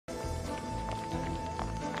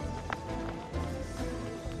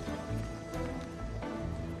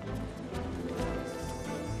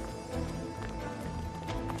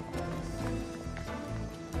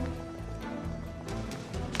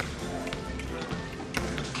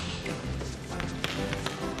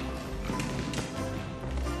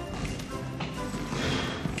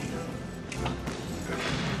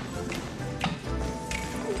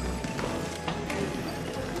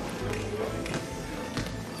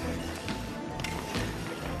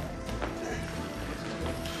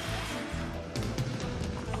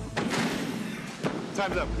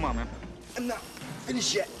time's up. Come on, man. I'm not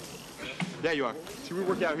finished yet. Yeah, you are. See, we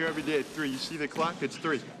work out here every day at 3. You see the clock? It's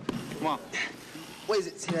 3. Come on. What is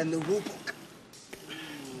it? See that new rule book?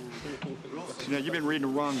 See, now, you've been reading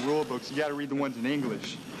the wrong rule books. You gotta read the ones in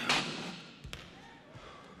English.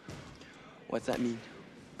 What's that mean?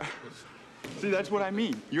 See, that's what I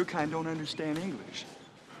mean. Your kind don't understand English.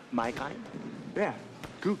 My kind? Yeah.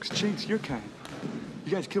 Gooks, Chinks, your kind.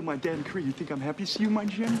 You guys killed my dad and Cree. You think I'm happy to see you, my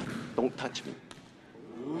Jim? Don't touch me.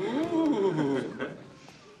 Ooh.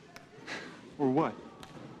 Or what?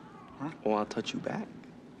 Huh? Or I'll touch you back.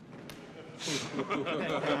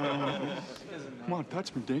 Come on,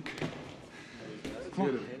 touch me, Dink. Come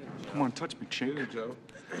on. Come on, touch me, Chink. Joe.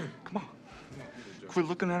 Come on. Quit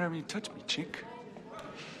looking at me and touch me, Chink.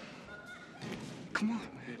 Come on,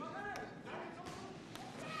 man.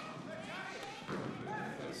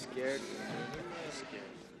 Scared?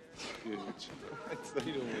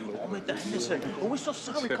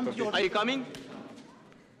 Are you coming?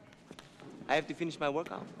 I have to finish my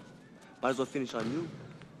workout. Might as well finish on you.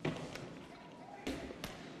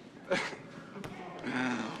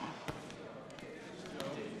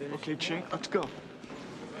 Okay, Chink, let's go.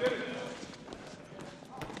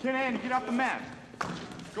 Ken, get off the mat.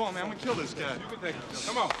 Go on, man. I'm gonna kill this guy.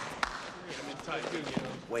 Come on.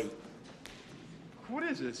 Wait. What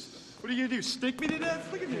is this? What are you gonna do? Stick me to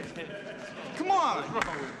death? Look at this. Come on. Come on,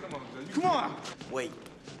 Joe. Come on. Wait.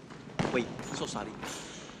 Wait. I'm so sorry.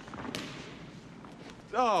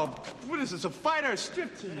 Oh, what is this? A fight or a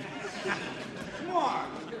strip team? Come on.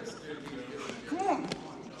 Come on.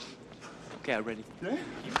 Okay, I'm ready. Yeah?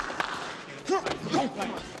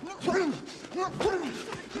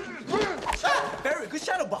 Barry, good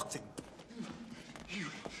shadow boxing.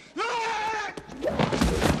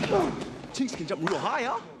 Chinks can jump real high,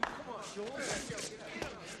 huh?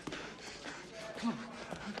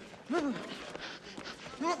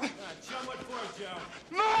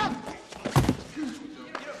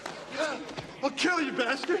 I'll kill you,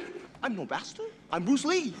 bastard. I'm no bastard. I'm Bruce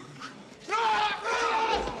Lee.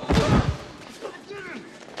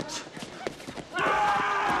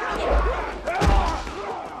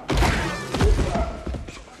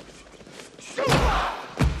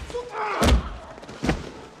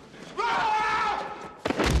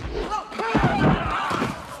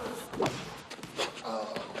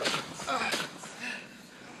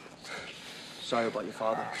 Sorry about your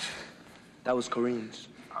father. That was Koreans.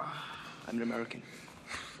 I'm an American.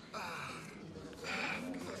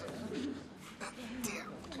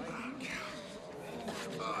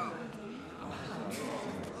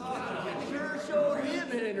 Sure showed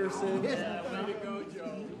him, Anderson. Yeah, way to go,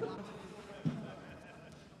 Joe.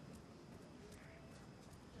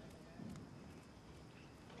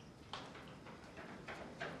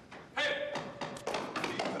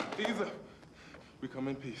 Caesar, we come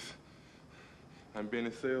in peace. I'm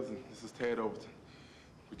Benny Sales, and this is Tad Overton.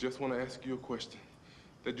 We just want to ask you a question.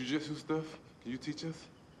 That jiu-jitsu stuff, can you teach us?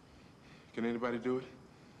 Can anybody do it?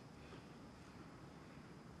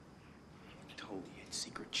 I told you it's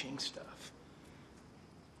secret Chink stuff.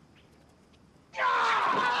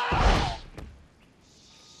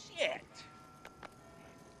 Shit!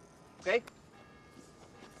 Okay?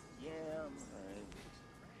 Yeah, man.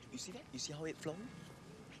 You see that? You see how it flows?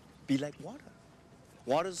 Be like water.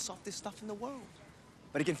 Water's the softest stuff in the world.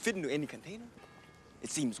 But it can fit into any container. It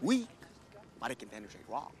seems weak, but it can penetrate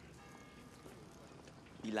rock.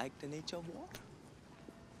 You like the nature of water?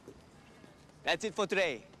 That's it for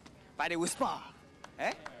today. Friday with Spa.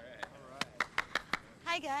 Eh?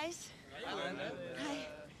 Hi, guys. Hi, Linda.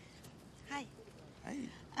 Hi. Hey.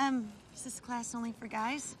 Is this class only for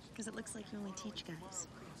guys? Because it looks like you only teach guys.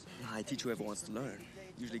 I teach whoever wants to learn.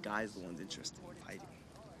 Usually guys are the ones interested in fighting.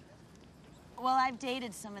 Well, I've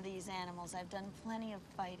dated some of these animals. I've done plenty of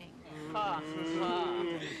fighting. But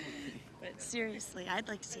seriously, I'd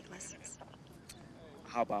like to take lessons.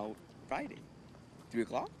 How about Friday? 3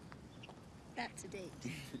 o'clock? That's a date.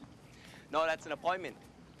 No, that's an appointment.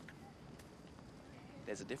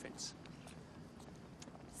 There's a difference.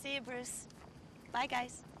 See you, Bruce. Bye,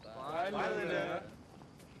 guys. Bye, Linda.